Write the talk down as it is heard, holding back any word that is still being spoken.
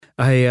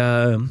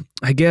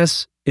I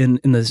guess in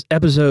this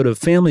episode of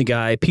Family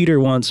Guy, Peter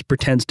once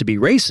pretends to be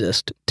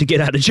racist to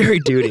get out of jury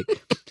duty.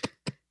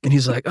 And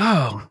he's like,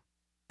 oh,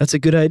 that's a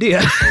good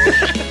idea.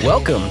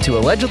 Welcome to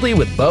Allegedly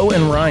with Bo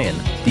and Ryan,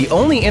 the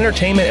only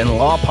entertainment and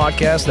law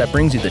podcast that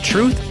brings you the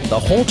truth, the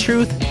whole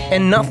truth,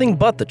 and nothing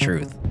but the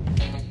truth.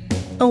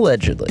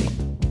 Allegedly.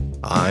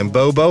 I'm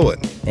Bo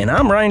Bowen. And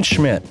I'm Ryan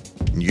Schmidt.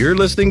 You're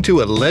listening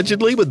to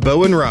Allegedly with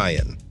Bo and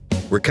Ryan.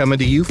 We're coming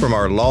to you from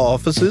our law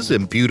offices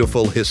in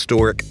beautiful,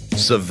 historic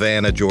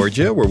Savannah,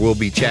 Georgia, where we'll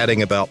be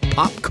chatting about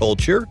pop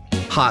culture,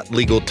 hot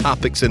legal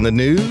topics in the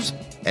news,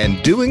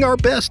 and doing our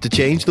best to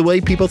change the way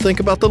people think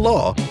about the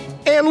law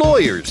and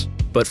lawyers.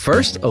 But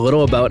first, a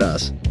little about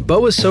us.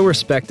 Bo is so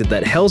respected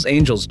that Hell's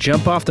Angels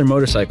jump off their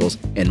motorcycles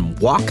and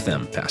walk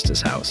them past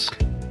his house.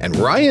 And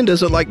Ryan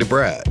doesn't like to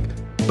brag,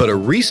 but a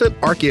recent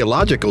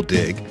archaeological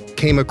dig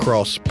came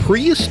across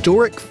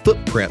prehistoric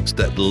footprints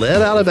that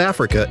led out of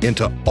Africa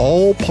into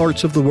all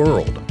parts of the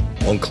world.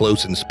 On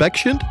close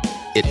inspection,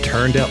 it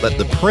turned out that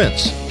the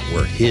prints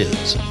were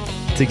his.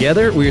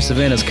 Together, we are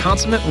Savannah's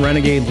consummate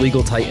renegade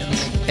legal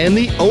titans. And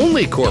the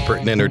only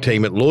corporate and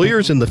entertainment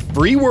lawyers in the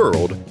free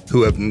world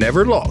who have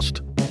never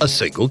lost a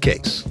single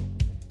case.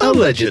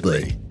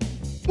 Allegedly.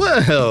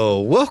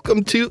 Well,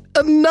 welcome to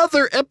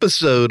another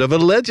episode of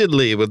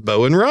Allegedly with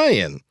Bo and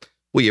Ryan.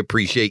 We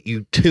appreciate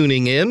you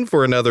tuning in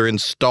for another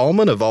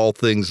installment of all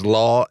things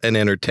law and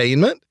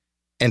entertainment.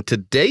 And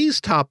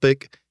today's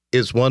topic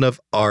is one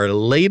of our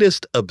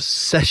latest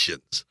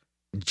obsessions,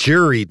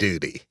 jury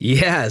duty.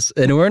 Yes,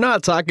 and we're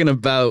not talking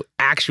about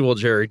actual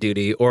jury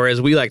duty, or as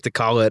we like to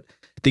call it,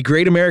 the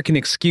great American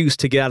excuse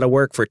to get out of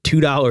work for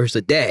 $2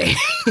 a day.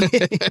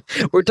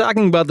 We're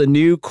talking about the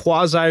new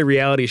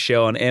quasi-reality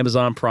show on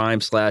Amazon Prime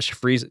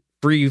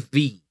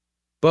 /Freevee.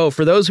 Bo,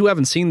 for those who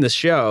haven't seen this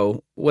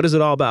show, what is it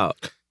all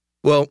about?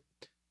 Well,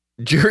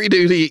 jury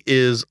duty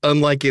is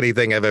unlike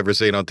anything I've ever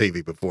seen on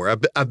TV before.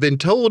 I've been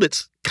told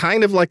it's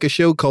kind of like a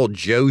show called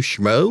Joe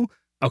Schmo,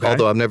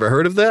 although I've never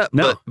heard of that,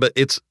 but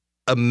it's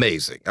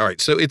amazing. All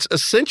right, so it's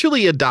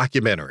essentially a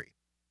documentary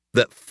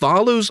that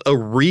follows a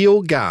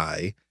real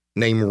guy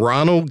named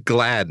Ronald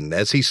Gladden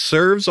as he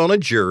serves on a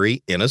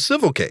jury in a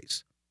civil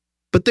case.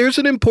 But there's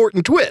an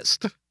important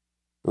twist.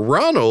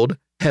 Ronald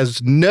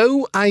has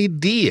no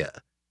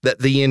idea that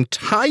the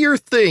entire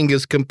thing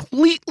is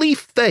completely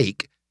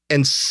fake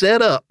and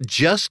set up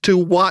just to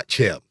watch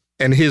him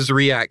and his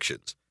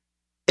reactions.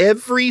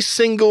 Every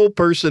single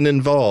person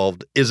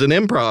involved is an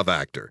improv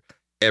actor.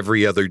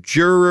 Every other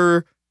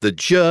juror, the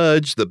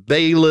judge, the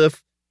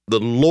bailiff, the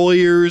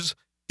lawyers,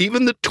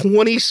 even the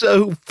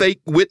 20-so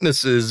fake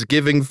witnesses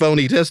giving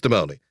phony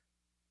testimony.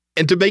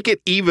 And to make it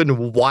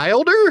even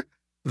wilder,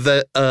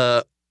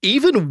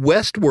 even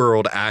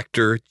Westworld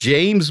actor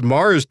James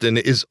Marsden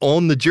is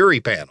on the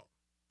jury panel.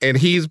 And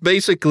he's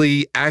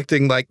basically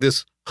acting like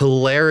this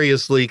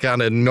hilariously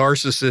kind of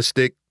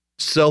narcissistic,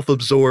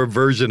 self-absorbed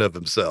version of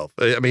himself.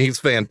 I mean, he's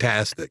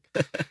fantastic.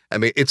 I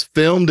mean, it's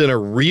filmed in a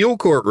real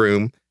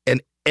courtroom,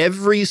 and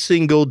every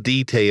single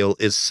detail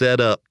is set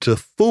up to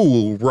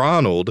fool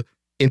Ronald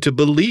into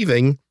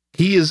believing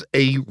he is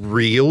a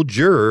real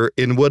juror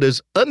in what is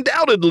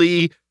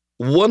undoubtedly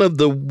one of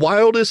the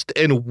wildest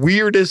and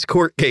weirdest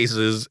court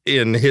cases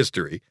in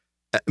history.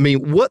 I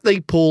mean, what they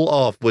pull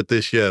off with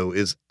this show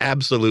is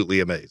absolutely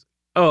amazing.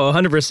 Oh,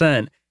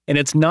 100%. And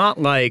it's not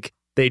like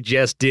they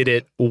just did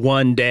it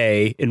one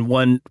day in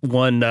one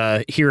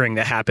hearing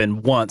that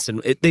happened once. And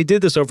they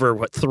did this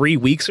over, 3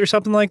 weeks or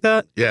something like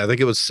that? Yeah, I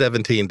think it was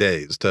 17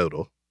 days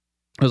total.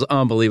 It was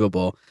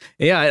unbelievable.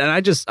 Yeah, and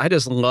I just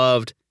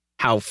loved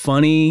how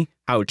funny,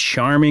 how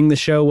charming the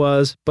show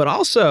was. But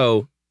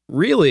also,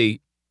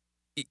 really,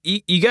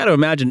 you got to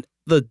imagine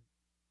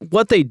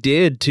what they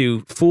did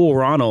to fool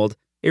Ronald.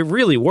 It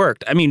really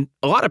worked. I mean,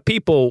 a lot of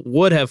people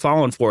would have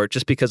fallen for it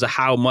just because of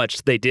how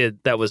much they did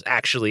that was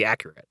actually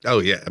accurate. Oh,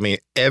 yeah. I mean,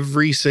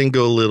 every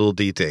single little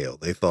detail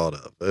they thought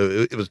of.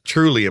 It was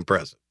truly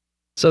impressive.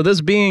 So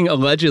this being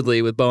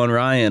Allegedly with Bo and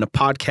Ryan, a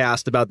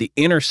podcast about the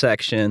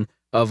intersection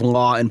of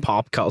law and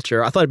pop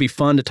culture, I thought it'd be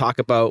fun to talk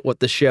about what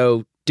the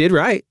show did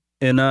right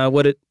and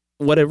what it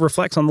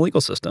reflects on the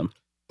legal system.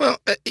 Well,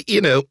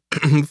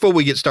 before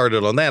we get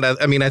started on that,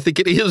 I mean, I think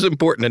it is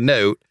important to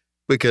note,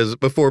 because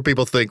before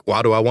people think,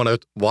 why do I want to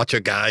watch a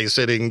guy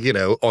sitting,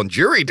 on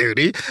jury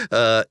duty?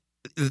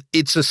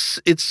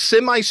 It's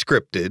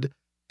semi-scripted,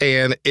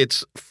 and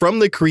it's from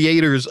the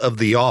creators of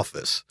The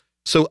Office.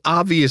 So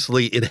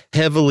obviously it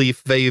heavily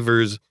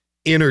favors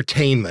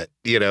entertainment,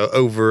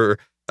 over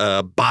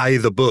by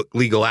the book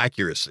legal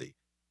accuracy.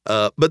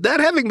 But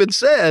that having been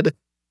said,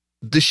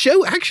 the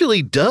show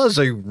actually does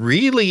a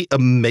really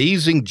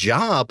amazing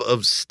job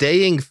of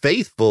staying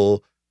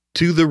faithful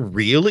to the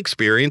real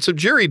experience of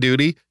jury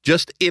duty,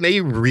 just in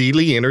a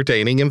really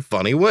entertaining and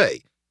funny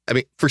way. I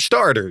mean, for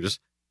starters,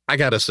 I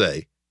gotta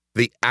say,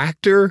 the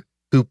actor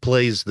who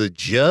plays the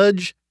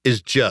judge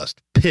is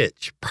just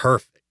pitch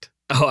perfect.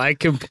 Oh, I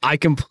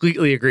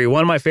completely agree.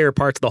 One of my favorite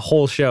parts of the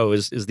whole show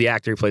is the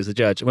actor who plays the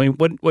judge. I mean,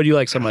 what do you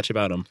like so much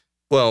about him?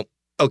 Well,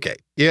 okay.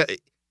 Yeah.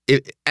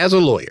 As a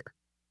lawyer,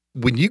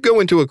 when you go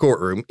into a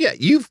courtroom, yeah,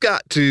 you've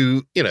got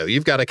to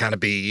kind of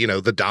be,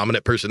 the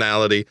dominant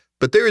personality,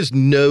 but there is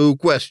no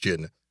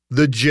question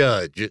the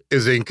judge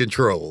is in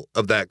control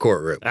of that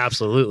courtroom.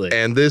 Absolutely.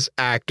 And this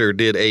actor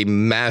did a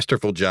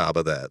masterful job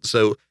of that.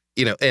 So,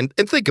 and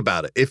think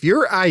about it. If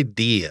your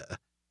idea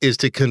is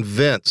to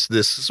convince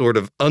this sort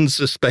of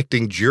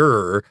unsuspecting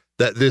juror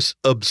that this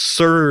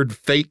absurd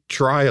fake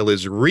trial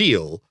is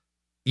real,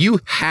 you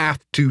have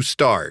to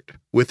start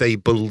with a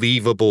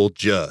believable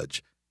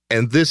judge.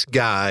 And this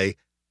guy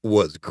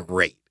was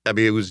great. I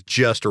mean, it was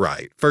just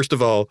right. First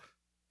of all,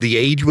 the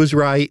age was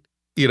right.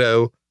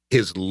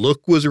 His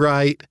look was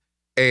right.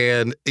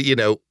 And,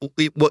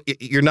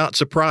 you're not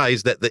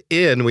surprised at the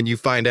end when you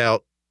find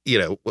out,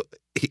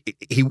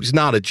 he was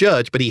not a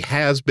judge, but he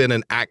has been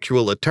an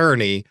actual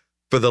attorney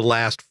for the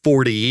last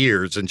 40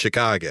 years in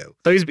Chicago.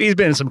 So he's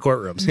been in some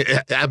courtrooms.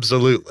 Yeah,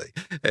 absolutely.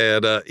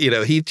 And,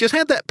 he just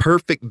had that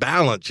perfect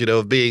balance,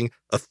 of being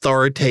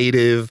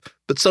authoritative,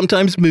 but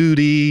sometimes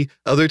moody,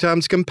 other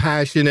times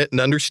compassionate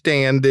and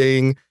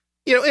understanding,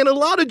 and a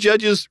lot of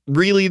judges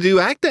really do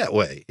act that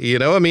way.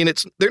 I mean,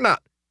 they're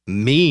not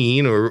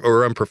mean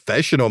or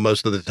unprofessional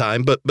most of the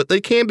time, but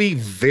they can be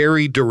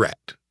very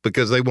direct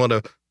because they want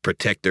to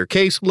protect their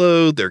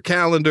caseload, their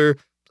calendar.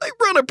 They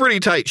run a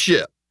pretty tight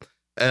ship.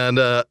 And,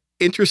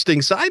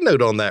 interesting side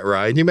note on that,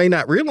 Ryan, you may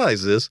not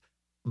realize this,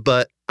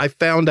 but I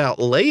found out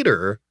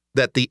later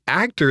that the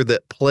actor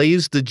that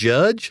plays the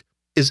judge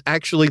is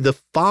actually the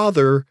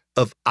father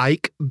of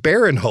Ike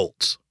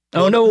Barinholtz.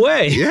 Oh, no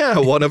way. Yeah,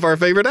 one of our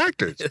favorite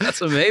actors. That's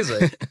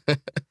amazing.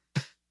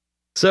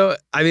 So,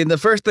 I mean, the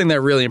first thing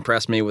that really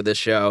impressed me with this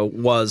show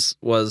was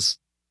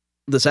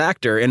this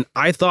actor. And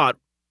I thought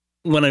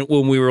when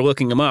we were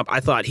looking him up, I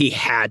thought he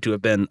had to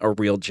have been a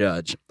real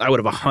judge. I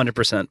would have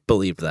 100%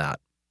 believed that.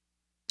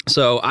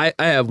 So I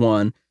have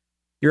one.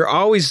 You're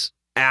always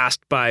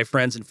asked by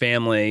friends and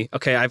family,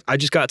 okay, I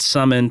just got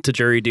summoned to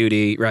jury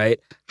duty, right?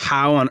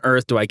 How on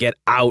earth do I get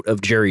out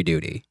of jury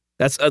duty?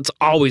 That's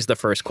always the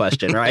first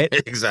question, right?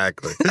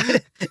 Exactly.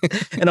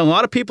 And a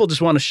lot of people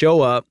just want to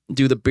show up,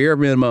 do the bare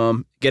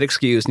minimum, get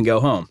excused, and go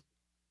home.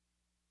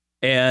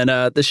 And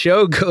the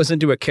show goes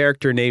into a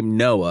character named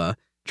Noah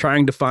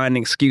trying to find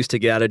an excuse to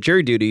get out of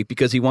jury duty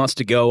because he wants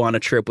to go on a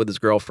trip with his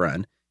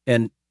girlfriend.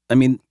 And, I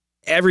mean,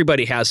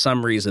 everybody has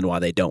some reason why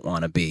they don't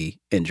want to be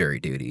in jury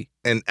duty.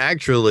 And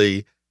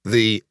actually,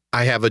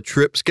 I have a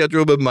trip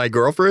scheduled with my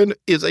girlfriend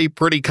is a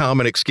pretty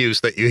common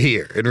excuse that you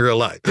hear in real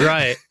life.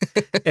 Right.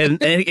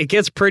 and it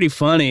gets pretty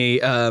funny.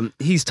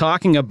 He's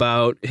talking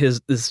about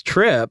this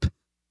trip,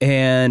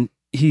 and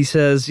he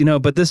says,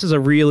 but this is a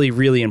really,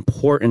 really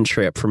important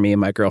trip for me and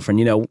my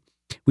girlfriend.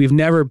 We've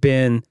never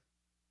been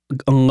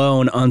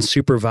alone,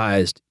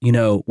 unsupervised,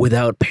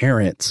 without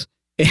parents.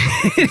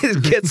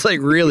 It gets like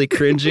really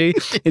cringy.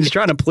 And he's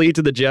trying to plead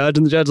to the judge,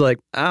 and the judge's like,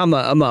 I'm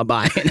not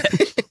buying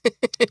it.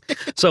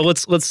 So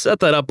let's set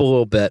that up a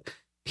little bit.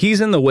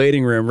 He's in the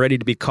waiting room ready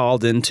to be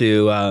called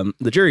into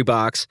the jury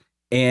box,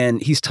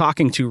 and he's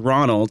talking to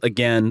Ronald,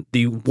 again,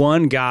 the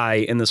one guy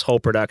in this whole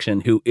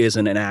production who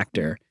isn't an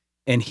actor.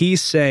 And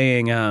he's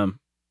saying,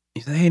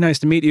 hey, nice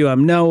to meet you.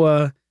 I'm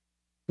Noah.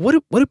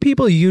 What do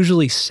people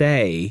usually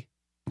say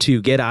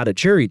to get out of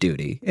jury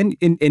duty?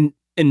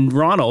 And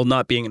Ronald,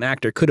 not being an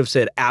actor, could have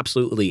said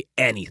absolutely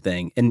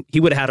anything, and he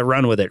would have had to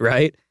run with it,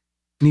 right?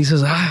 And he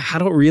says, I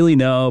don't really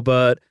know,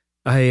 but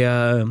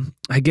I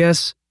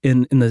guess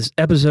in this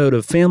episode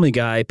of Family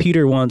Guy,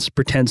 Peter once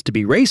pretends to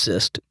be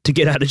racist to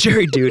get out of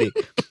jury duty.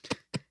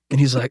 And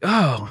he's like,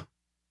 oh,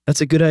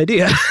 that's a good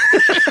idea.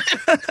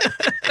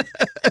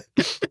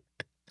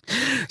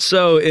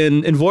 So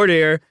in voir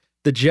dire,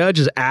 the judge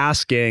is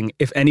asking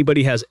if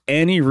anybody has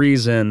any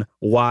reason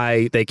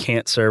why they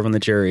can't serve on the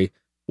jury.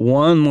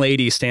 One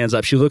lady stands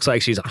up. She looks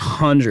like she's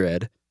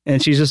 100,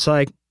 and she's just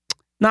like,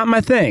 not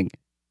my thing.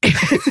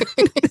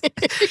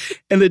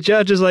 And the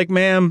judge is like,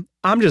 ma'am,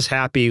 I'm just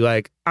happy.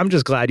 Like, I'm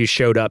just glad you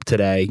showed up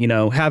today.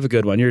 Have a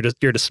good one. You're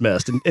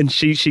dismissed. And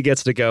she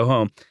gets to go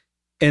home.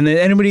 And then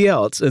anybody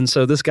else. And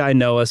so this guy,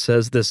 Noah,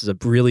 says, this is a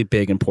really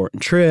big,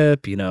 important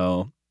trip.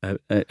 I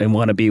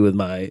want to be with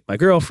my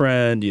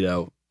girlfriend,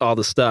 all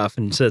the stuff.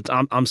 And says,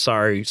 I'm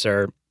sorry,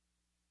 sir.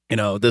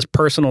 This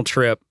personal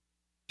trip,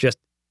 just,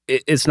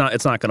 it's not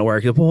going to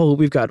work. Well,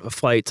 we've got a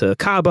flight to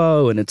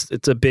Cabo, and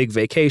it's a big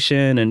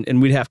vacation,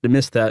 and we'd have to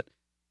miss that.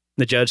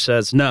 The judge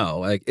says, no.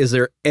 Like, is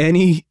there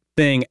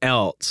anything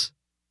else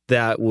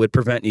that would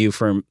prevent you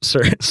from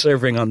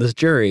serving on this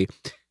jury?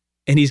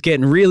 And he's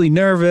getting really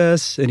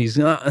nervous, and he's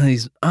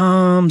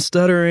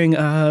stuttering,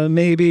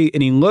 maybe.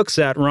 And he looks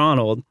at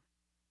Ronald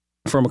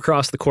from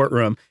across the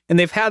courtroom, and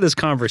they've had this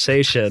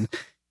conversation.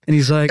 And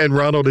he's like, and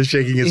Ronald is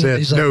shaking his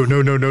head. No,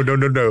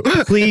 like, no.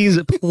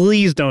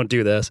 Please don't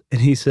do this.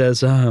 And he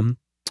says, I'm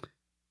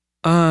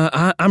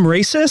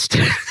racist.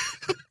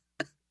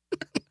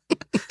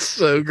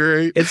 So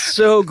great. It's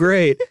so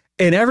great.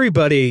 And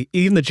everybody,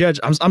 even the judge,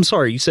 I'm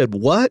sorry, you said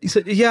what? He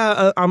said,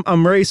 yeah, I'm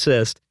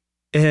racist.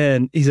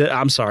 And he said,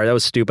 I'm sorry, that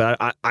was stupid.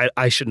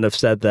 I shouldn't have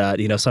said that.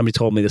 Somebody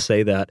told me to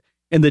say that.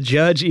 And the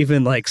judge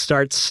even like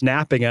starts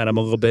snapping at him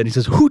a little bit. He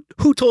says,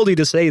 who told you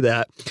to say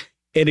that?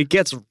 And it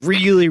gets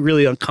really,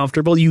 really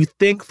uncomfortable. You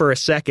think for a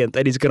second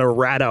that he's going to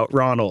rat out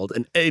Ronald,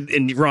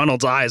 and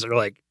Ronald's eyes are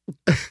like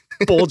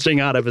bulging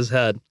out of his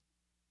head.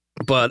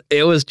 But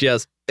it was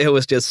just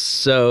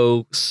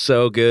so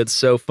good,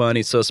 so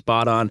funny, so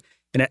spot on.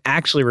 And it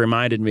actually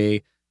reminded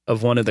me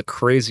of one of the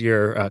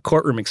crazier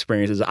courtroom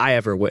experiences I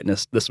ever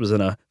witnessed. This was in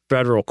a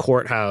federal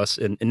courthouse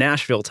in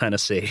Nashville,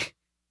 Tennessee.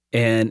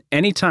 And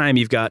anytime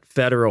you've got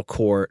federal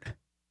court,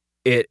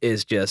 it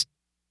is just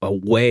a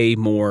way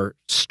more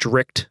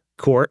strict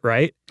court,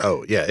 right?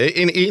 Oh, yeah.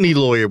 Any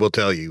lawyer will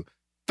tell you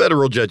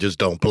federal judges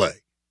don't play.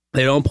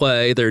 They don't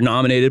play. They're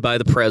nominated by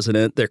the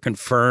president. They're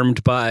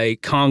confirmed by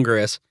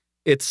Congress.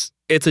 It's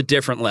a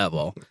different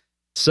level.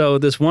 So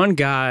this one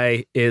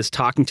guy is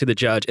talking to the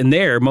judge, and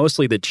there,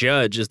 mostly the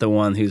judge is the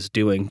one who's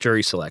doing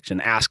jury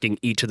selection, asking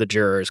each of the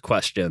jurors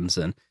questions,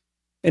 and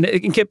it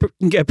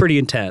can get pretty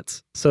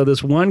intense. So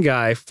this one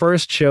guy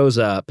first shows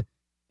up,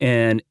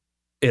 and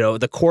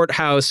the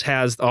courthouse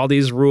has all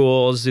these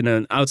rules.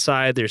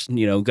 Outside there's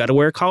got to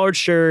wear a collared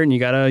shirt, and you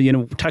got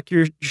to tuck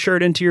your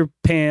shirt into your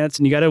pants,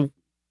 and you got to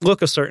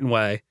look a certain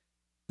way.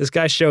 This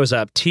guy shows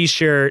up,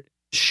 t-shirt,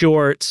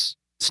 shorts,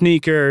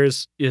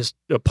 sneakers, just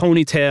a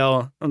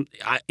ponytail.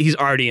 He's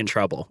already in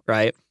trouble,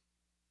 right?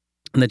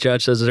 And the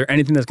judge says, "Is there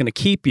anything that's going to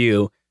keep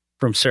you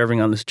from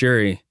serving on this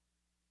jury?"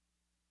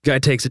 Guy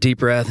takes a deep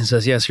breath and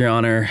says, "Yes, Your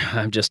Honor.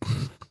 I'm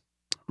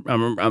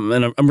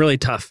in a really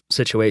tough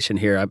situation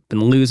here. I've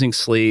been losing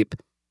sleep.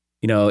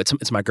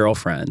 It's my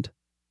girlfriend."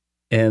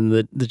 And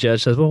the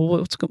judge says, "Well,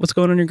 what's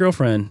going on with your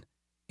girlfriend?"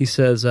 He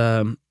says,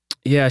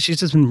 "Yeah, she's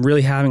just been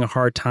really having a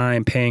hard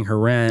time paying her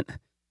rent.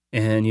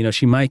 And,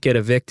 she might get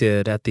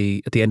evicted at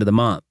the end of the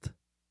month."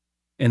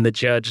 And the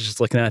judge is just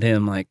looking at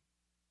him like,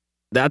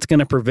 that's going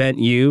to prevent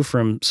you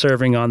from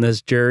serving on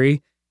this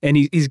jury? And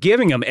he's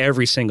giving him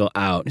every single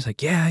out. He's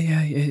like, yeah.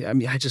 I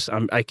mean,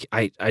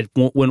 I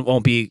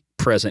won't be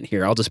present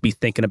here. I'll just be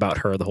thinking about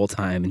her the whole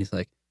time. And he's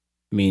like,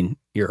 I mean,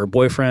 you're her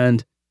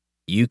boyfriend.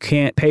 You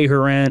can't pay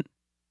her rent.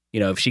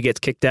 If she gets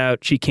kicked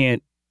out, she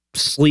can't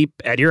sleep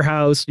at your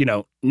house.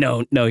 No,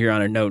 Your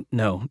Honor. No.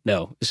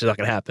 This is not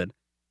going to happen.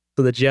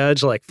 So the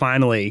judge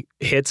finally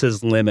hits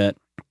his limit,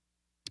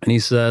 and he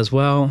says,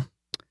 "Well,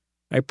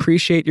 I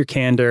appreciate your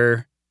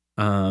candor.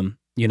 I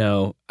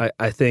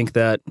think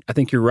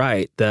you're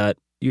right that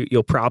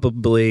you'll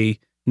probably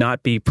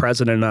not be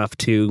present enough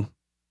to,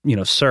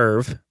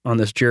 serve on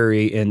this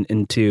jury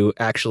and to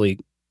actually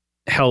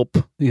help,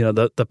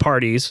 the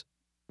parties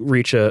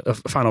reach a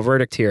final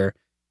verdict here.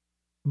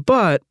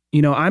 But,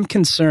 I'm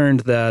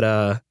concerned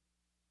that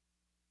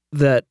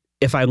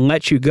if I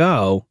let you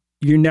go,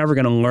 you're never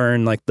going to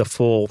learn the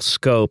full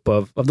scope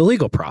of the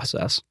legal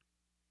process.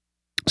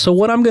 So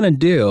what I'm going to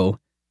do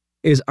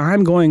is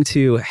I'm going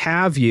to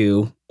have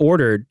you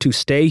ordered to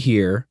stay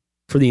here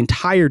for the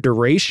entire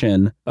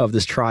duration of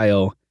this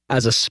trial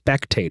as a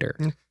spectator."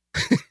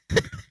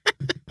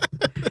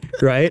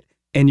 Right?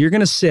 And you're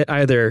going to sit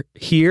either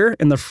here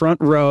in the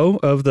front row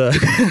of the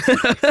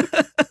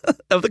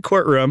of the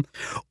courtroom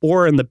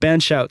or in the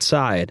bench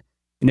outside.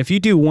 And if you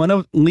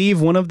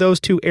leave one of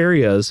those two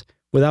areas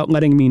without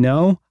letting me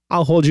know,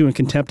 I'll hold you in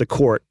contempt of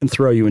court and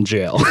throw you in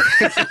jail.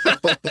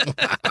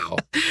 Wow.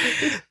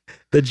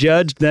 The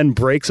judge then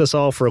breaks us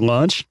all for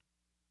lunch.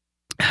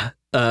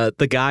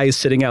 The guy is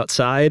sitting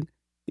outside.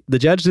 The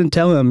judge didn't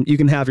tell him you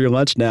can have your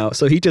lunch now.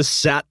 So he just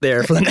sat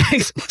there for the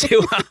next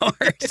 2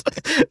 hours.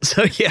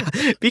 So yeah,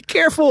 be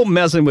careful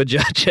messing with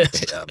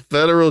judges. Yeah,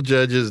 federal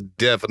judges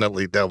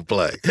definitely don't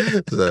play.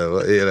 So,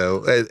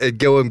 and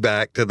going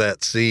back to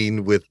that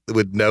scene with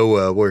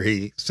Noah where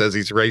he says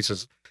he's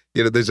racist,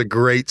 there's a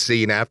great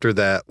scene after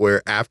that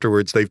where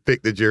afterwards they've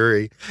picked the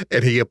jury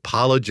and he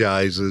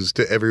apologizes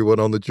to everyone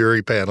on the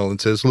jury panel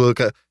and says, "Look,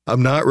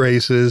 I'm not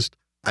racist.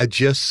 I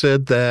just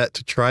said that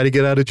to try to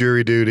get out of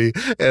jury duty."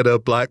 And a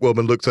black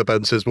woman looks up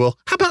and says, "Well,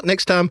 how about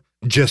next time?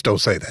 Just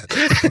don't say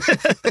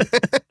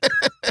that."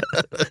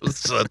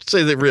 So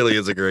it really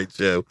is a great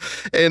show.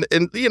 And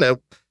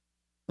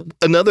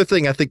another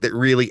thing I think that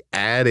really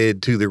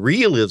added to the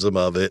realism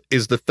of it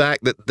is the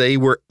fact that they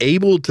were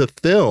able to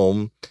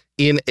film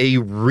in a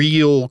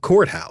real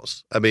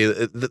courthouse. I mean,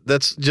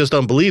 that's just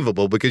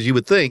unbelievable because you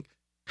would think,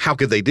 how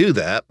could they do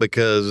that?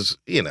 Because,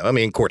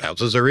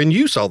 courthouses are in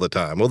use all the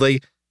time. Well,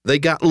 they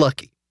got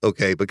lucky,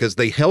 okay, because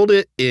they held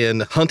it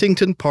in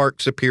Huntington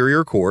Park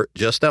Superior Court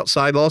just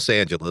outside Los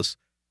Angeles.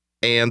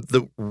 And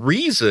the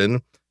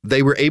reason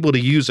they were able to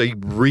use a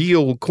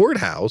real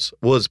courthouse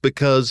was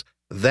because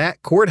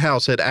that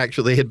courthouse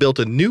they had built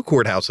a new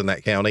courthouse in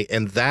that county,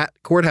 and that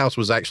courthouse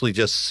was actually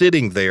just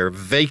sitting there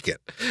vacant.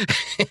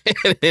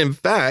 In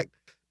fact,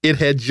 it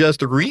had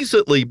just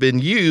recently been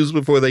used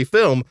before they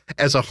filmed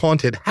as a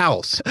haunted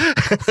house.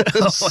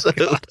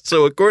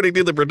 So according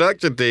to the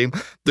production team,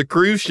 the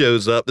crew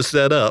shows up to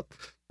set up.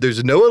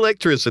 There's no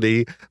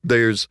electricity.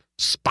 There's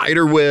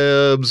spider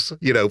webs,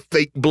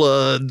 fake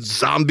blood,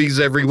 zombies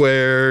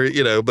everywhere,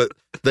 but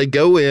they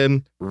go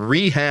in,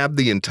 rehab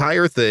the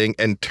entire thing,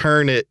 and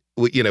turn it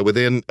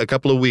within a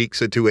couple of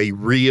weeks into a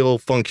real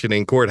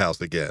functioning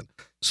courthouse again.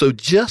 So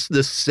just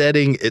the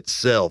setting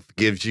itself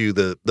gives you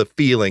the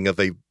feeling of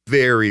a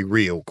very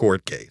real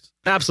court case.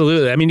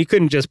 Absolutely. I mean, you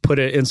couldn't just put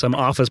it in some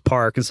office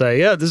park and say,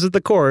 yeah, this is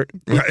the court.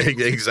 Right,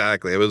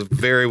 exactly. It was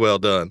very well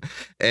done.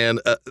 And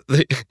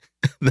the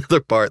other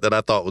part that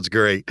I thought was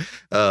great,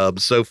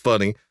 so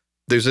funny,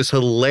 there's this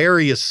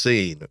hilarious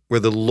scene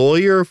where the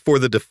lawyer for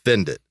the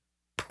defendant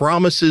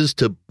promises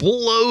to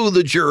blow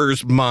the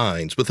jurors'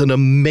 minds with an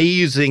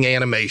amazing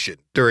animation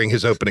during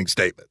his opening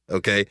statement,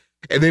 okay?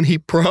 And then he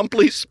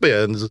promptly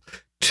spends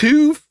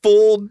 2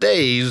 full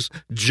days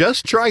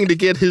just trying to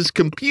get his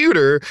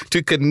computer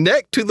to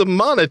connect to the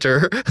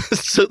monitor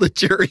so the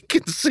jury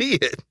can see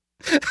it.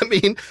 I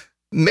mean,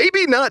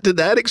 maybe not to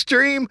that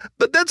extreme,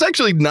 but that's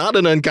actually not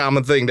an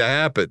uncommon thing to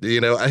happen.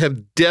 I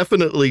have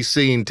definitely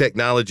seen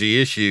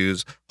technology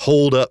issues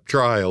hold up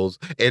trials,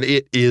 and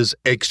it is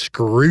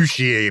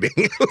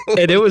excruciating.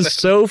 And it was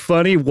so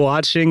funny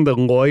watching the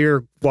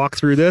lawyer walk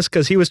through this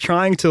because he was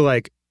trying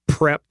to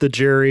prep the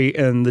jury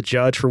and the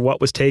judge for what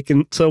was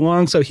taking so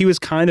long. So he was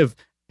kind of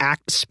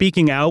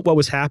speaking out what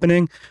was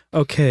happening.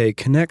 Okay,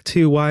 connect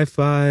to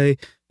Wi-Fi,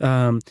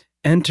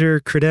 enter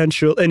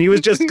credential. And he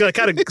was just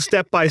kind of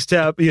step by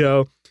step,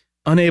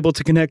 unable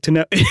to connect to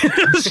net.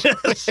 It was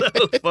just so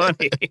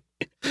funny.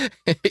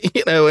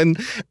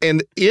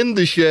 And in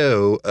the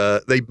show,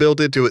 they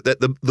built into it that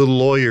the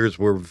lawyers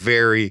were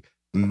very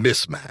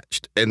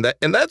mismatched. And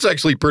that's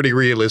actually pretty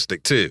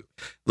realistic too.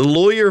 The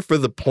lawyer for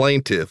the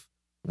plaintiff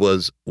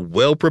was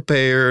well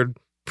prepared,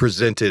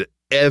 presented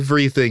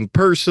everything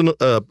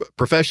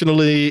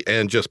professionally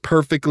and just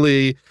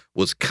perfectly,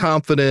 was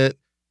confident,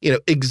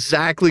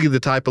 exactly the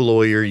type of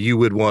lawyer you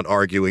would want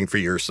arguing for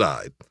your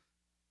side.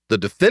 The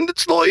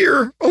defendant's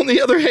lawyer, on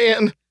the other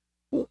hand,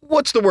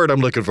 what's the word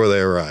I'm looking for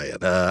there, Ryan?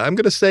 I'm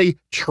going to say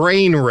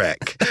train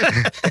wreck.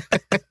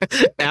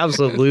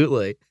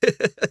 Absolutely.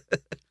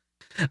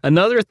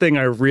 Another thing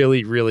I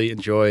really, really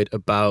enjoyed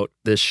about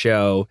this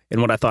show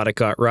and what I thought it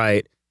got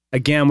right,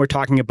 again, we're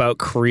talking about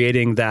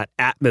creating that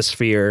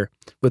atmosphere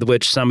with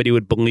which somebody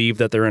would believe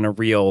that they're in a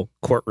real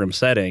courtroom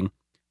setting,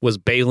 was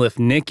Bailiff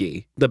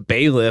Nikki, the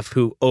bailiff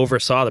who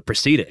oversaw the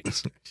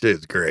proceedings.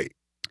 She's great.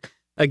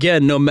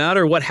 Again, no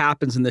matter what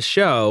happens in the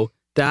show,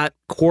 that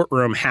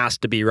courtroom has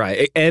to be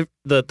right.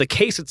 The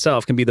case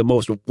itself can be the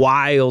most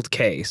wild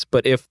case,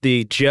 but if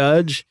the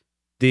judge,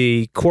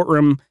 the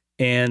courtroom,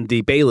 and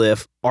the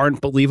bailiff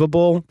aren't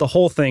believable, the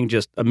whole thing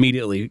just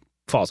immediately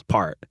falls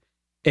apart.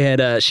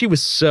 And she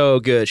was so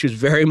good. She was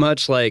very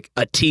much like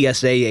a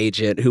TSA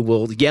agent who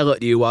will yell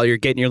at you while you're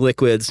getting your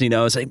liquids, say,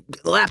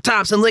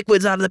 laptops and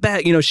liquids out of the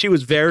bag. She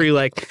was very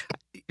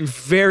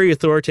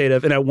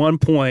authoritative. And at one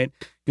point,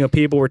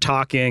 people were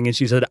talking and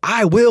she said,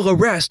 I will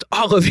arrest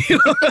all of you.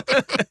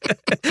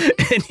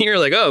 And you're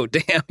like, oh,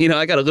 damn,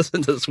 I got to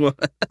listen to this one.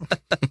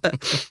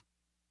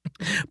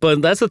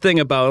 But that's the thing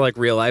about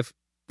real life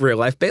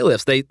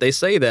bailiffs. They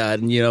say that,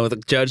 and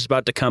the judge is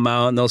about to come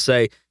out and they'll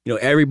say,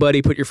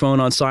 everybody put your phone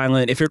on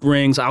silent. If it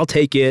rings, I'll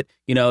take it.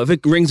 If it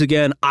rings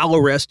again, I'll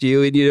arrest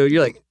you. And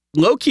you're like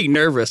low-key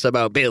nervous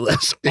about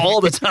bailiffs all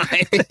the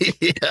time.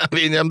 Yeah, I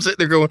mean, I'm sitting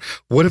there going,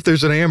 what if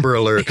there's an Amber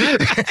Alert?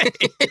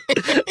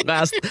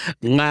 last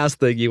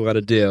thing you want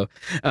to do.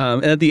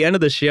 And at the end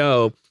of the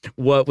show,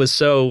 what was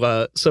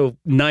so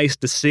nice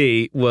to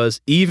see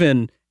was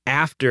even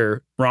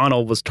after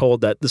Ronald was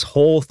told that this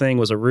whole thing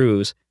was a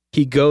ruse,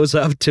 he goes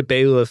up to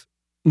Bailiff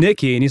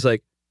Nikki and he's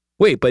like,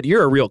 wait, but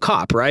you're a real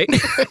cop, right?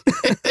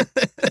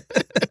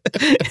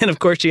 And of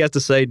course she has to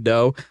say,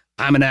 no,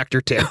 I'm an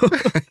actor too.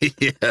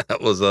 Yeah,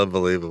 that was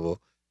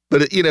unbelievable.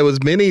 But,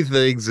 as many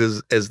things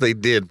as they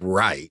did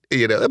right,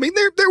 I mean,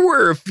 there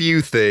were a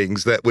few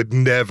things that would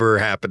never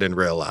happen in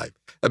real life.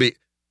 I mean,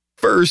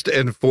 first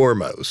and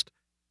foremost,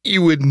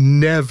 you would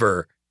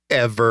never,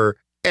 ever,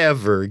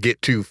 ever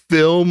get to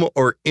film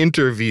or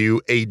interview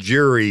a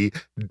jury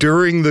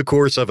during the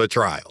course of a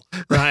trial.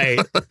 Right.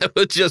 That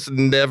would just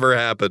never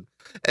happen.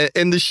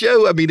 And the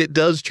show, I mean, it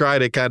does try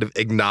to kind of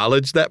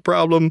acknowledge that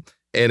problem.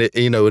 And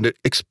it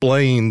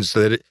explains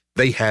that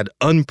they had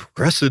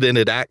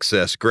unprecedented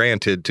access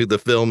granted to the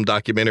film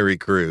documentary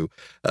crew.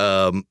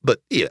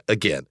 But yeah,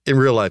 again, in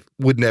real life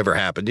would never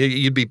happen.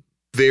 You'd be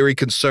very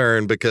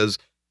concerned because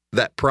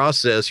that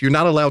process, you're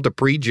not allowed to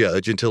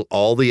prejudge until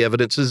all the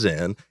evidence is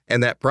in.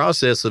 And that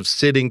process of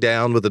sitting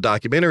down with the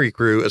documentary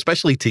crew,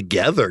 especially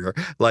together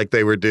like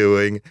they were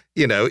doing,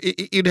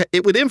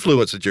 it would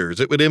influence the jurors.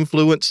 It would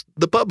influence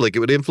the public. It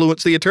would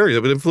influence the attorneys.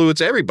 It would influence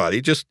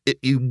everybody.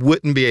 You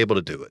wouldn't be able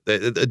to do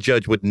it. A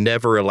judge would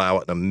never allow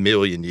it in a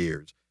million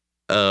years.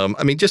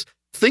 I mean, just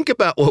think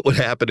about what would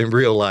happen in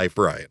real life,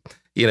 Ryan.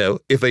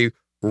 If a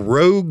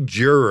rogue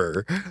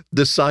juror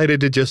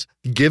decided to just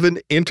give an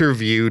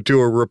interview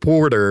to a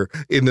reporter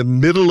in the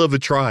middle of a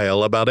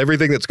trial about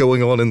everything that's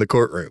going on in the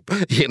courtroom.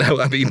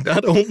 I mean,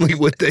 not only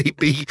would they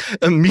be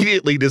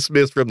immediately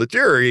dismissed from the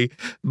jury,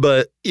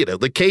 but,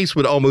 the case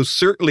would almost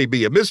certainly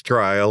be a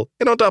mistrial.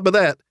 And on top of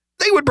that,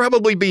 they would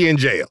probably be in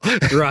jail.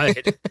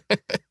 Right.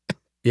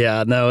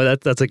 Yeah, no,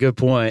 that's a good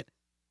point.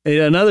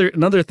 And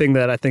another thing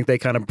that I think they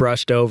kind of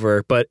brushed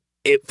over, but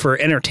for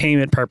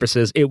entertainment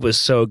purposes, it was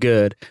so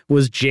good,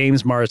 was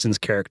James Marsden's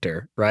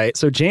character, right?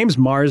 So James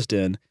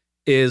Marsden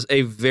is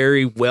a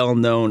very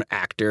well-known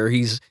actor.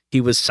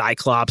 He was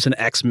Cyclops in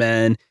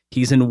X-Men.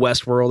 He's in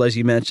Westworld, as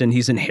you mentioned.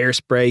 He's in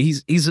Hairspray.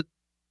 He's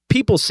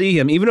people see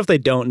him, even if they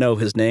don't know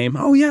his name.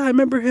 Oh yeah, I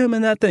remember him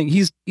in that thing.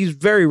 He's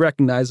very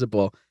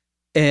recognizable.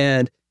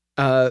 And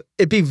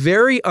it'd be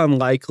very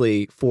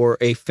unlikely for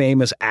a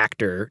famous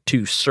actor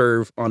to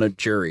serve on a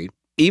jury,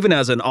 even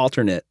as an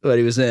alternate that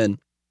he was in.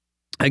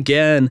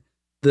 Again,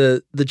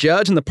 the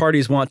judge and the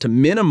parties want to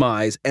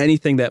minimize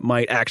anything that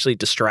might actually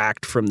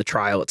distract from the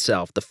trial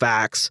itself, the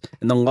facts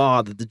and the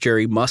law that the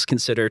jury must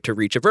consider to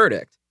reach a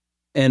verdict.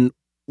 And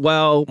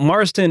while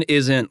Marsden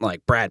isn't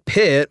like Brad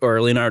Pitt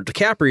or Leonardo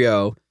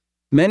DiCaprio,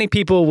 many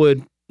people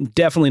would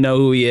definitely know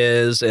who he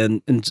is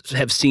and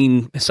have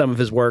seen some of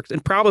his work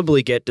and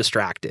probably get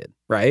distracted,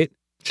 right?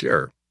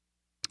 Sure.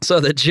 So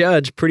the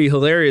judge, pretty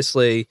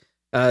hilariously,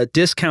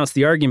 discounts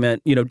the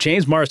argument. You know,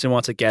 James Marsden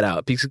wants to get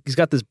out because he's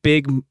got this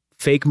big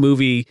fake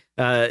movie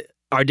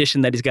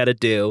audition that he's got to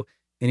do.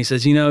 And he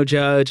says, you know,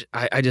 Judge,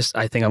 I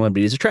think I'm going to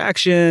be a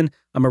distraction.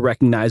 I'm a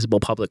recognizable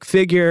public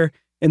figure.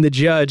 And the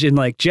judge, in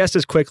like just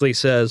as quickly,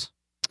 says,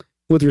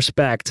 with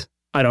respect,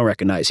 I don't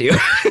recognize you.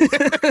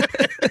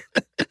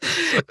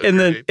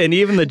 And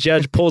even the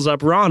judge pulls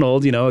up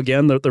Ronald, you know,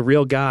 again, the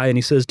real guy, and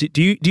he says,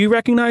 do you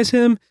recognize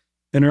him?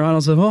 And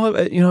Ronald says, oh,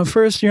 you know,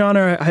 first, Your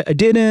Honor, I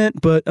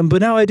didn't, but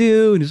now I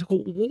do. And he's like,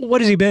 well, what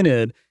has he been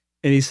in?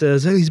 And he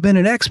says, oh, he's been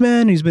in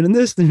X-Men, he's been in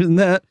this and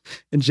that.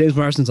 And James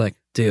Marsden's like,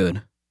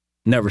 dude,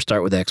 never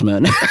start with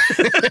X-Men.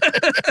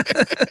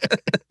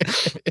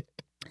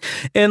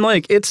 And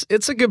like,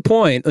 it's a good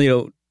point. You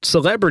know,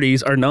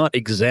 celebrities are not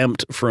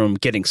exempt from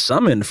getting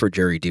summoned for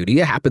jury duty.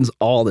 It happens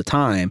all the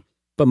time,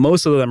 but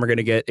most of them are going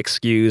to get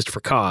excused for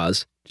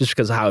cause just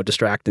because of how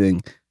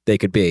distracting they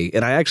could be.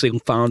 And I actually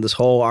found this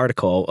whole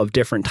article of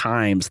different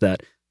times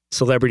that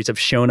celebrities have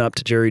shown up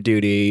to jury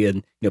duty, and,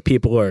 you know,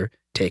 people are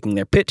taking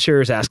their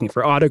pictures, asking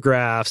for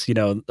autographs, you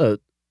know,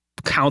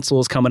 counsel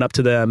is coming up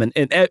to them, and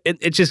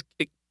it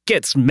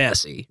gets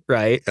messy,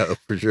 right? Oh,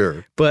 for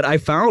sure. But I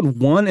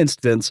found one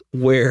instance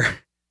where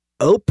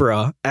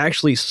Oprah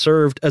actually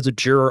served as a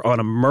juror on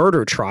a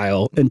murder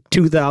trial in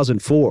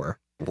 2004.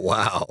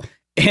 Wow.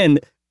 And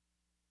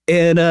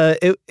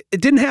it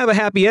didn't have a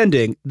happy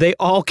ending. They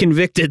all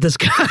convicted this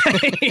guy.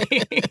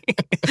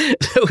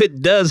 So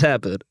it does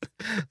happen.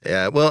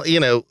 Yeah, well, you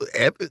know,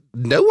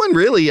 no one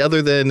really,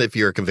 other than if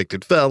you're a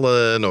convicted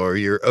felon or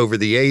you're over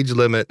the age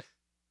limit,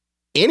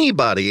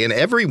 anybody and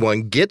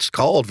everyone gets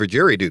called for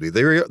jury duty.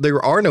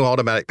 There are no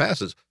automatic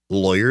passes.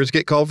 Lawyers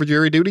get called for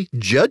jury duty.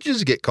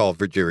 Judges get called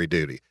for jury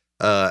duty.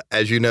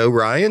 As you know,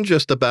 Ryan,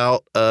 just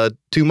about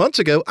 2 months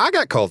ago, I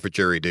got called for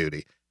jury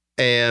duty.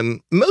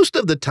 And most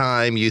of the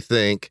time you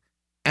think,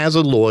 as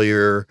a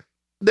lawyer,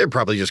 they're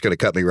probably just going to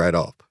cut me right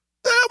off.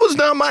 That was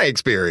not my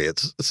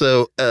experience.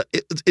 So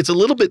it's a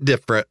little bit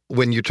different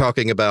when you're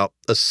talking about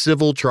a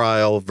civil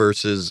trial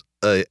versus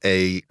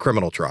a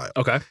criminal trial.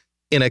 Okay.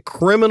 In a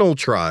criminal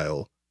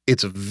trial,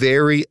 it's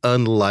very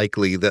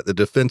unlikely that the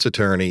defense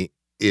attorney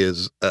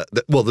is,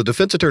 the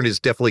defense attorney is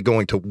definitely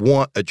going to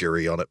want a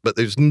jury on it, but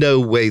there's no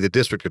way the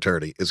district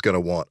attorney is going to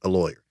want a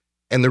lawyer.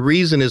 And the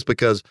reason is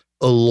because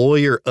a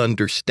lawyer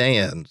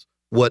understands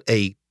what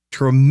a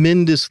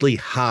tremendously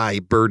high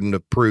burden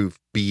of proof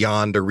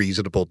beyond a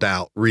reasonable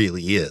doubt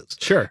really is.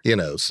 Sure. You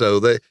know, so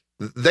they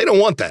don't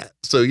want that.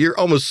 So you're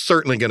almost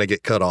certainly going to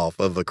get cut off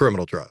of a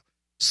criminal trial.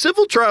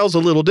 Civil trial's a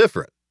little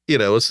different. You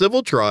know, a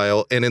civil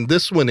trial, and in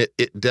this one,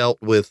 it dealt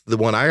with, the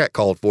one I got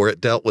called for, it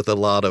dealt with a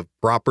lot of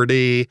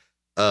property,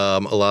 a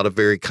lot of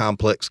very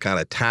complex kind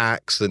of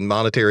tax and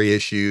monetary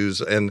issues.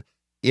 And,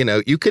 you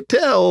know, you could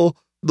tell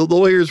the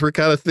lawyers were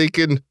kind of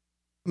thinking,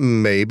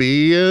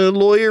 maybe a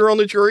lawyer on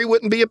the jury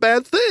wouldn't be a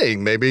bad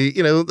thing. Maybe,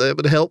 you know, that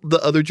would help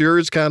the other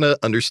jurors kind of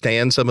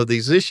understand some of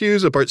these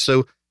issues apart.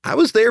 So I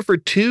was there for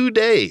 2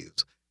 days,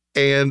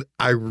 and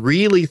I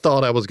really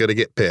thought I was going to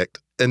get picked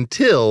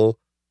until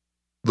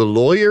the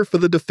lawyer for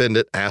the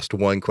defendant asked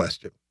one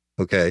question.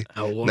 Okay.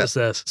 Oh, what was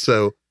this?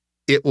 So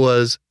it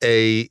was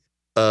a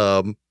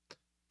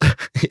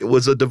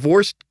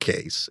divorce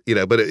case, you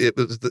know, but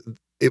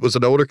it was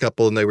an older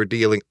couple, and they were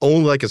dealing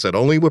only, like I said,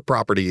 only with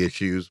property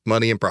issues,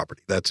 money and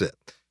property. That's it.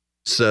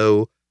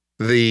 So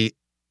the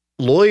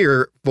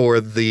lawyer for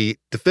the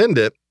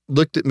defendant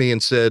looked at me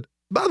and said,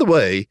 by the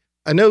way,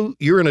 I know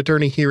you're an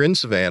attorney here in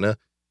Savannah.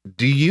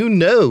 Do you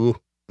know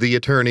the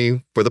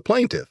attorney for the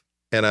plaintiff?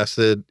 And I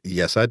said,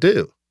 yes, I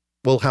do.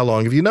 Well, how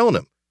long have you known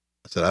him?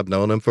 I said, I've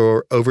known him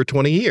for over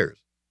 20 years.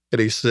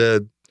 And he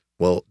said,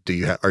 well,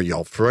 are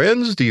y'all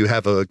friends? Do you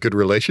have a good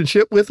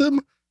relationship with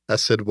him? I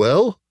said,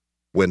 well,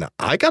 when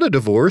I got a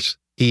divorce,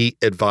 he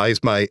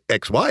advised my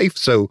ex-wife.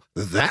 So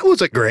that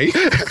wasn't great.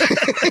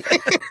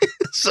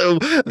 So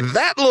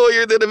that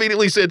lawyer then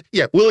immediately said,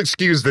 yeah, we'll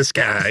excuse this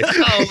guy.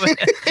 Oh,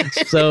 man.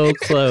 So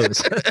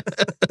close.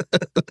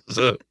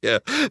 So, yeah,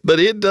 but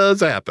it does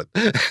happen.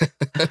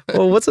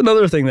 Well, what's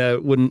another thing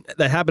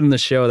that happened in the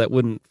show that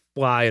wouldn't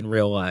fly in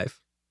real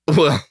life?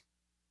 Well,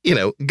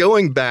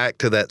 going back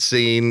to that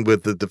scene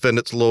with the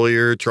defendant's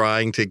lawyer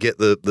trying to get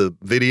the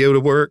video to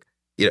work,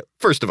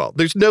 first of all,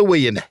 there's no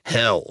way in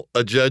hell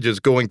a judge is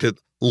going to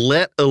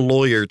let a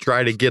lawyer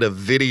try to get a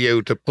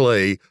video to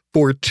play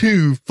for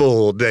 2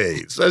 full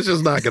days. That's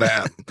just not going to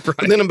happen. Right.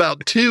 And then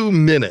about 2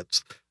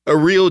 minutes, a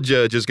real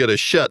judge is going to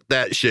shut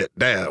that shit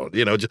down,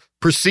 just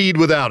proceed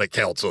without it,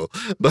 counsel.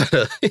 But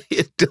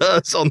it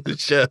does on the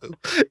show.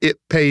 It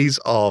pays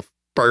off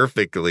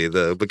perfectly,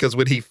 though, because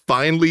when he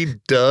finally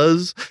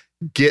does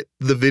get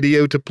the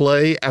video to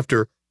play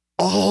after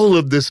all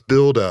of this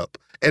buildup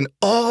and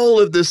all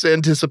of this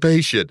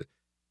anticipation,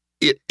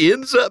 it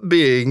ends up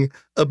being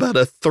about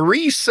a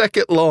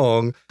 3-second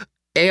long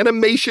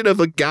animation of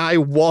a guy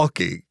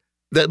walking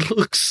that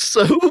looks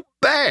so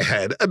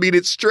bad. I mean,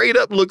 it straight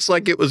up looks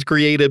like it was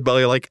created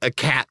by like a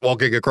cat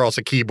walking across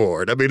a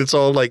keyboard. I mean, it's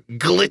all like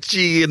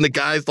glitchy and the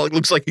guy's like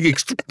looks like he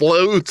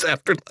explodes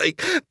after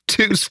like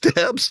 2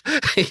 steps.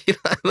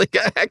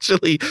 I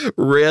actually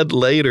read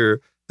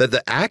later that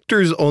the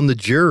actors on the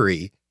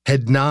jury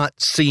had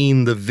not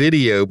seen the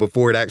video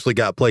before it actually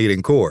got played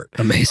in court.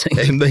 Amazing.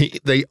 And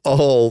they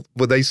all,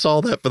 when they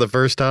saw that for the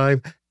first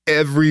time,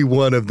 every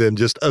one of them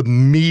just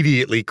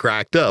immediately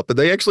cracked up. And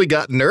they actually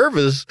got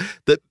nervous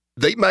that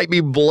they might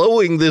be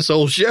blowing this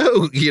whole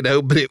show,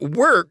 but it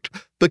worked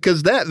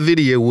because that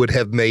video would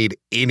have made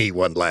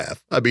anyone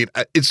laugh. I mean,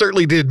 it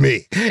certainly did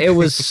me. It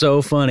was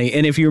so funny.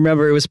 And if you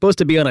remember, it was supposed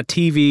to be on a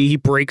TV. He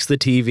breaks the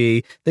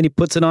TV. Then he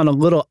puts it on a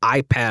little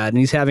iPad and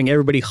he's having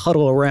everybody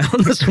huddle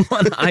around this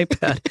one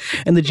iPad.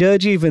 And the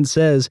judge even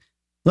says,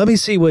 "Let me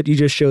see what you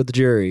just showed the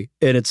jury."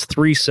 And it's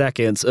 3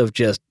 seconds of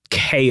just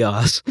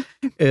chaos.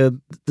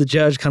 And the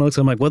judge kind of looks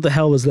at him like, "What the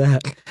hell was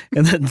that?"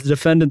 And then the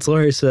defendant's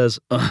lawyer says,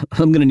 "I'm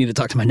going to need to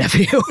talk to my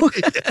nephew."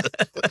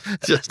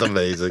 Just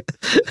amazing.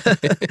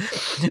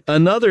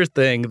 Another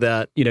thing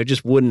that,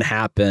 just wouldn't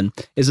happen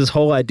is this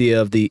whole idea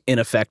of the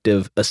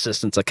ineffective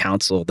assistance of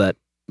counsel that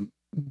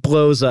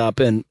blows up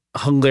in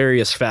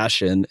hilarious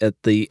fashion at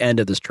the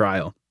end of this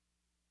trial.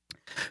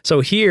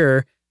 So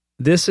here,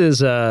 this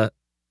is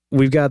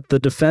we've got the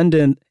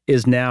defendant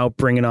is now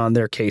bringing on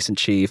their case in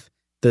chief.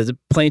 The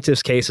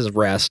plaintiff's case is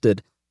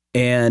rested.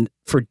 And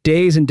for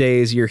days and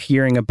days, you're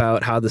hearing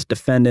about how this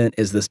defendant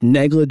is this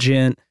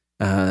negligent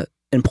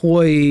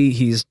employee.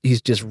 He's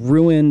just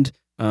ruined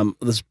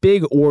this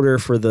big order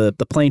for the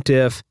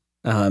plaintiff.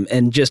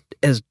 And just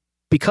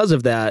because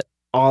of that,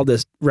 all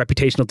this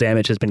reputational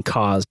damage has been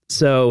caused.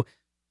 So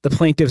the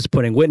plaintiff's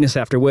putting witness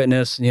after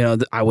witness.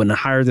 I wouldn't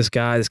hire this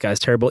guy. This guy's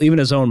terrible. Even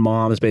his own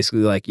mom is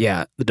basically like,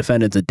 yeah, the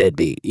defendant's a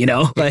deadbeat,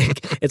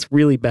 like it's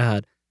really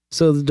bad.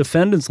 So the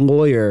defendant's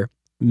lawyer,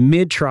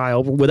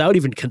 mid-trial, without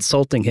even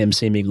consulting him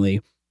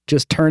seemingly,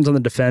 just turns on the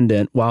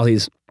defendant while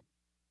he's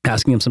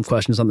asking him some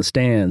questions on the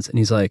stands. And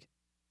he's like,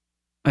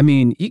 I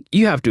mean,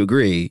 you have to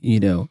agree,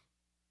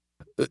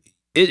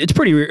 it's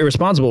pretty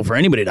irresponsible for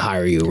anybody to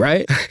hire you,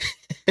 right?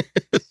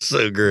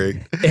 So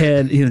great.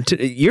 And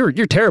you're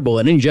terrible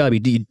at any job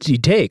you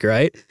take,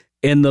 right?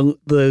 And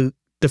the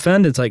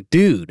defendant's like,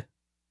 dude,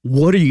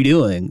 what are you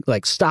doing?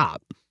 Like,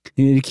 stop.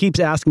 And he keeps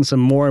asking some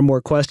more and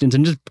more questions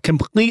and just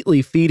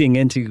completely feeding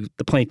into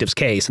the plaintiff's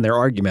case and their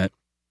argument.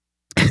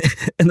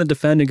 And the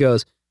defendant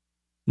goes,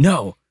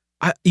 "No,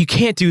 you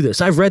can't do this.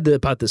 I've read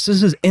about this.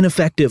 This is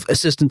ineffective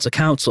assistance of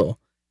counsel."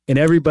 And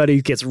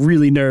everybody gets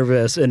really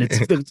nervous and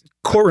the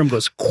courtroom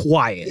goes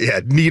quiet. Yeah,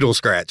 needle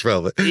scratch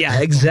from it. Yeah,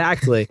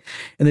 exactly.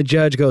 And the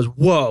judge goes,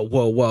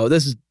 whoa.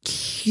 This is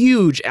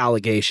huge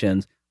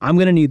allegations. I'm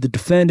going to need the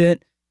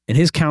defendant and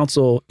his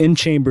counsel in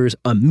chambers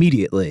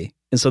immediately.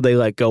 And so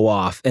they go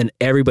off and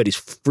everybody's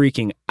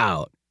freaking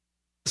out.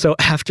 So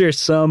after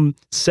some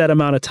set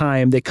amount of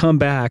time, they come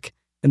back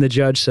and the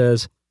judge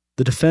says,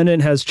 the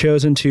defendant has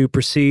chosen to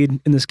proceed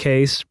in this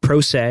case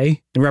pro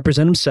se and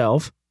represent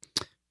himself,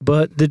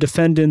 but the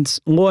defendant's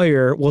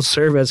lawyer will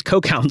serve as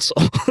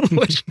co-counsel,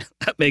 which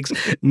that makes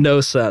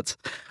no sense.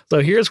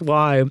 So here's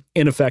why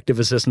ineffective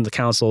assistance of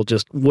counsel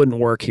just wouldn't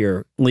work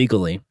here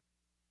legally.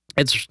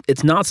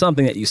 It's not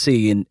something that you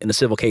see in a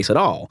civil case at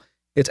all.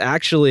 It's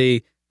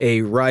actually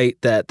a right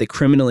that the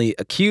criminally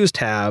accused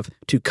have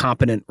to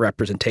competent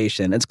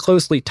representation. It's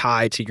closely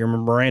tied to your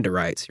Miranda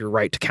rights, your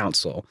right to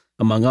counsel,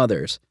 among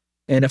others.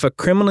 And if a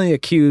criminally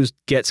accused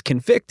gets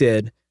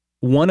convicted,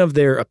 one of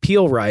their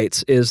appeal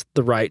rights is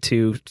the right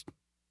to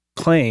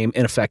claim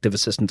ineffective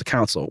assistance of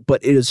counsel.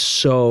 But it is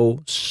so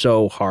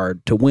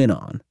hard to win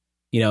on.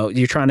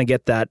 You're trying to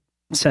get that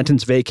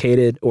sentence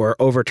vacated or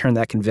overturn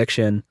that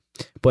conviction.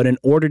 But in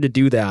order to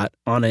do that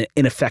on an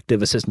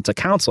ineffective assistance of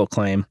counsel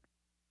claim,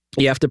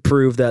 you have to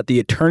prove that the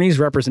attorney's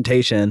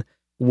representation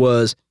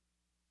was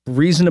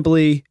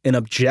reasonably and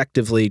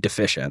objectively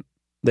deficient.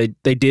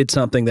 They did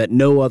something that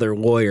no other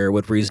lawyer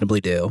would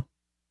reasonably do.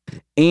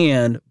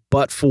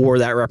 But for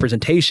that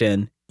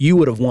representation, you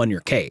would have won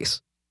your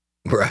case.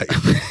 Right.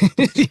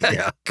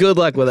 Yeah. Good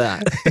luck with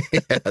that.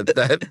 Yeah,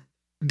 that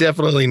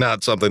definitely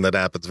not something that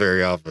happens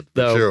very often.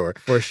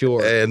 For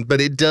sure.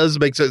 But it does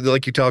make sense,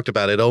 like you talked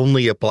about, it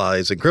only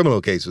applies in criminal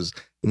cases,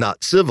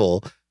 not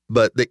civil.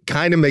 but it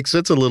kind of makes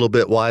sense a little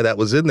bit why that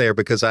was in there,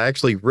 because I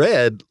actually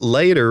read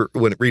later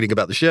when reading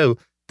about the show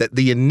that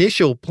the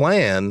initial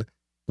plan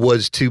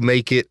was to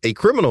make it a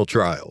criminal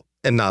trial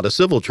and not a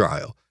civil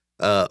trial.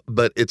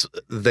 But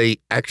they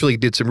actually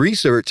did some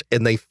research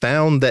and they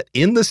found that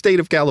in the state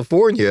of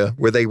California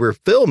where they were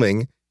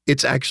filming,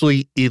 it's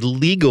actually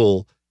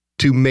illegal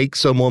to make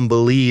someone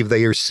believe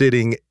they are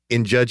sitting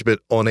in judgment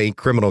on a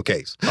criminal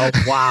case. Oh,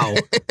 wow.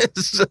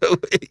 So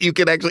you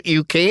can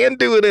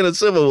do it in a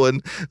civil one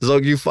as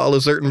long as you follow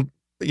certain,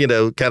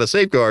 kind of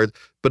safeguards,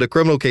 but a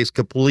criminal case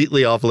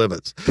completely off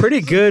limits.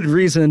 Pretty good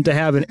reason to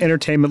have an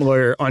entertainment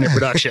lawyer on your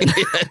production.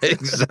 Yeah,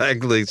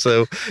 exactly.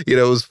 So, it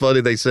was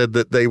funny. They said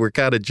that they were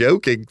kind of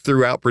joking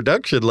throughout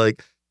production,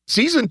 like,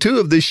 season 2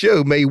 of this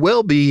show may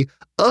well be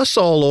us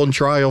all on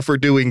trial for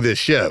doing this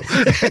show.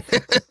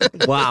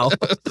 Wow.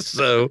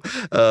 So,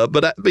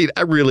 but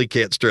I really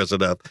can't stress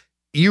enough.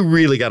 You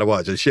really got to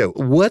watch the show.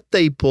 What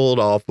they pulled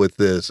off with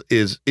this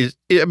is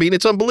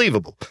it's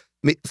unbelievable.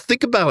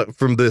 Think about it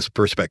from this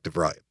perspective,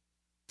 Ryan.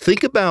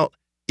 Think about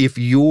if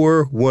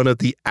you're one of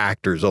the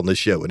actors on the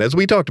show. And as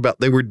we talked about,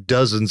 there were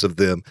dozens of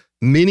them,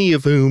 many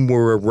of whom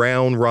were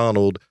around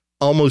Ronald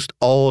almost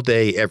all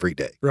day, every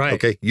day. Right.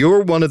 Okay.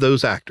 You're one of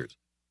those actors.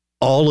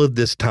 All of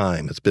this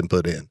time has been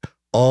put in,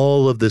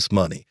 all of this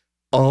money,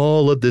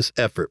 all of this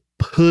effort,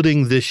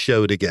 putting this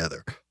show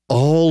together.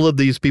 All of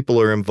these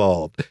people are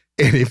involved.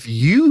 And if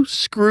you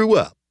screw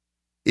up,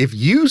 if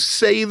you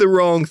say the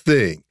wrong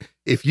thing,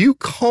 if you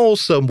call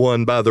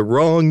someone by the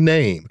wrong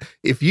name,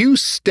 if you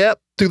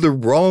step to the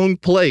wrong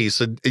place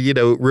and,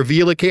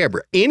 reveal a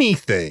camera,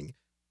 anything,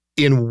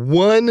 in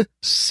 1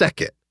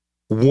 second,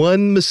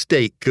 one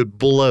mistake could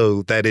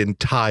blow that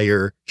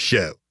entire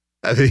show.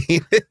 I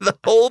mean, the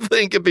whole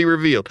thing could be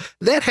revealed.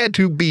 That had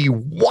to be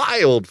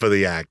wild for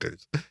the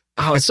actors.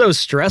 Oh, it's so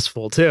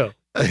stressful, too.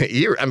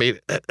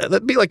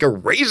 That'd be like a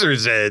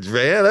razor's edge,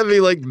 man. I'd be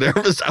like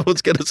nervous.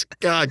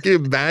 God, can you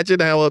imagine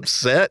how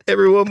upset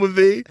everyone would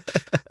be?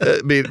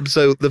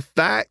 So the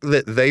fact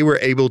that they were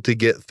able to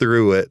get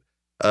through it,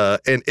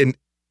 and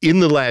in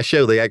the last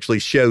show, they actually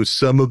show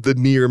some of the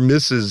near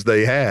misses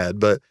they had,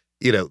 but,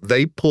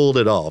 they pulled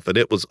it off and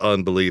it was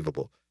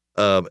unbelievable.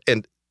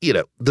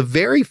 The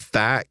very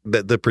fact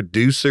that the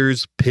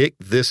producers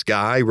picked this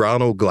guy,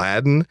 Ronald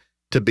Gladden,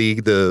 to be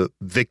the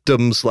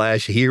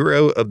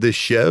victim/hero of this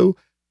show,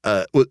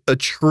 was a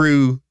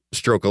true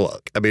stroke of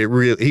luck. I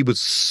mean, he was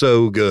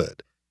so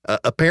good.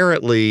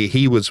 Apparently,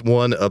 he was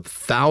one of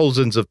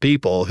thousands of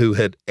people who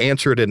had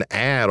answered an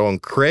ad on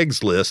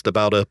Craigslist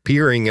about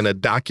appearing in a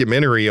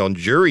documentary on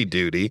jury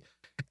duty.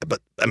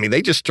 But,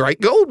 they just strike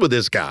gold with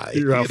this guy.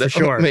 For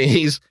sure.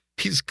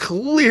 He's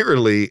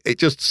clearly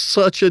just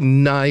such a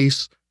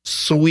nice,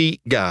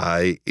 sweet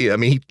guy.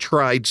 He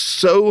tried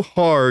so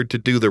hard to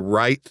do the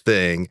right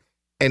thing.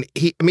 And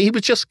he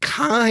was just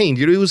kind.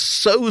 He was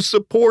so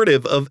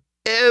supportive of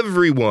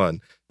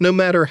everyone, no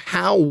matter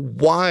how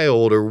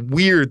wild or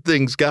weird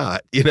things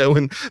got,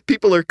 and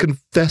people are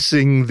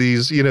confessing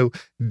these,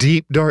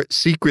 deep, dark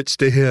secrets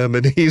to him.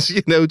 And he's,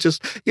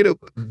 just,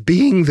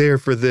 being there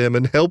for them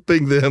and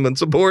helping them and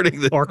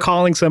supporting them. Or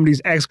calling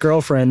somebody's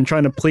ex-girlfriend and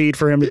trying to plead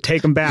for him to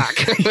take him back.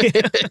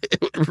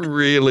 It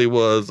really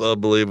was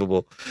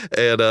unbelievable.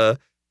 And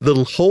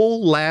the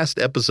whole last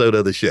episode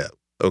of the show,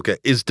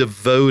 is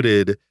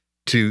devoted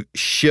to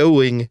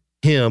showing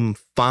him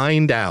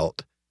find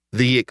out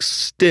the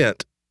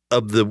extent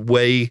of the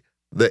way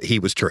that he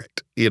was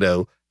tricked,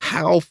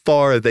 how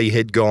far they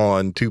had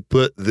gone to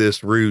put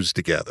this ruse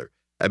together.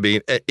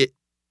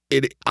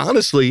 It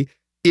honestly,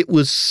 it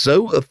was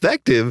so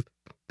effective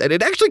that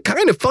it actually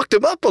kind of fucked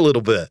him up a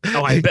little bit.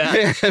 Oh, I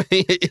bet.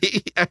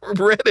 I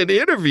read an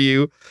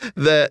interview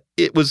that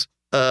it was,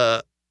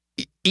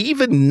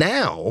 even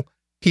now,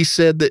 he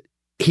said that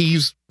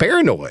he's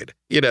paranoid,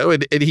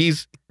 and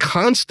he's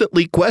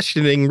constantly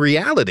questioning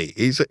reality.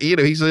 He said,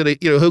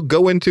 he'll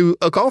go into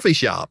a coffee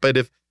shop, and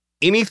if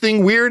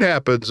anything weird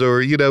happens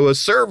or, a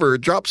server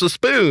drops a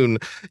spoon,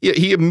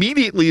 he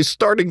immediately is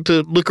starting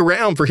to look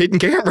around for hidden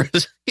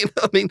cameras.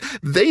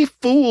 They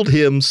fooled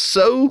him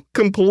so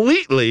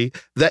completely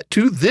that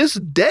to this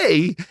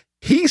day,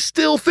 he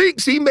still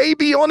thinks he may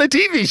be on a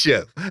TV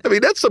show.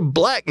 That's some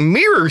Black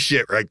Mirror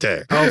shit right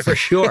there. Oh, for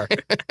sure.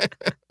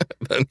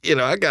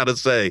 I got to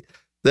say,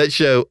 that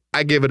show,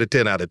 I give it a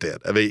 10 out of 10.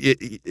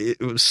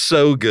 It was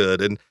so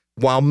good. And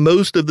while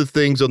most of the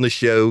things on the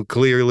show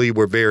clearly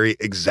were very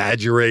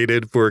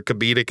exaggerated for a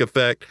comedic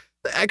effect,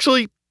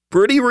 actually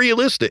pretty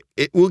realistic.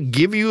 It will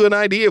give you an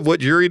idea of what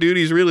jury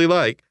duty is really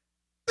like.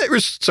 There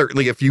was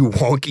certainly a few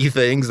wonky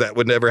things that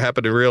would never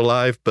happen in real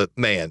life, but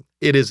man,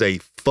 it is a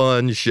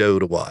fun show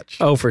to watch.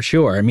 Oh, for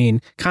sure.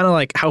 Kind of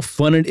like how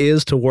fun it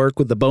is to work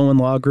with the Bowen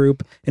Law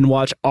Group and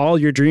watch all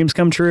your dreams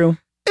come true.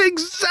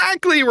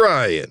 Exactly,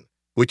 Ryan.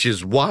 Which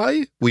is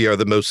why we are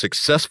the most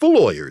successful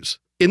lawyers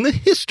in the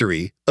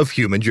history of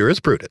human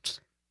jurisprudence.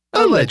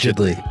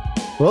 Allegedly.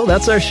 Well,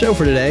 that's our show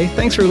for today.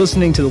 Thanks for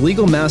listening to the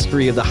legal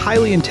mastery of the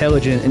highly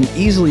intelligent and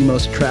easily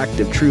most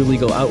attractive true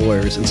legal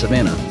outlawyers in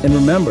Savannah. And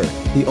remember,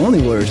 the only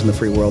lawyers in the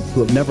free world who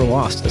have never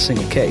lost a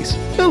single case.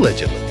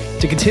 Allegedly.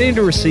 To continue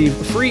to receive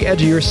free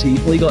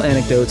edge-of-your-seat legal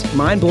anecdotes,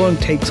 mind-blowing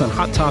takes on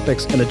hot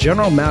topics, and a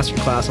general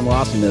masterclass on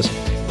awesomeness,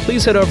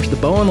 please head over to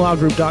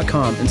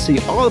thebowenlawgroup.com and see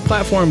all the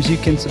platforms you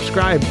can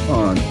subscribe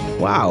on.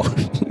 Wow,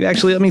 you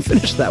actually let me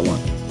finish that one.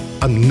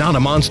 I'm not a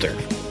monster.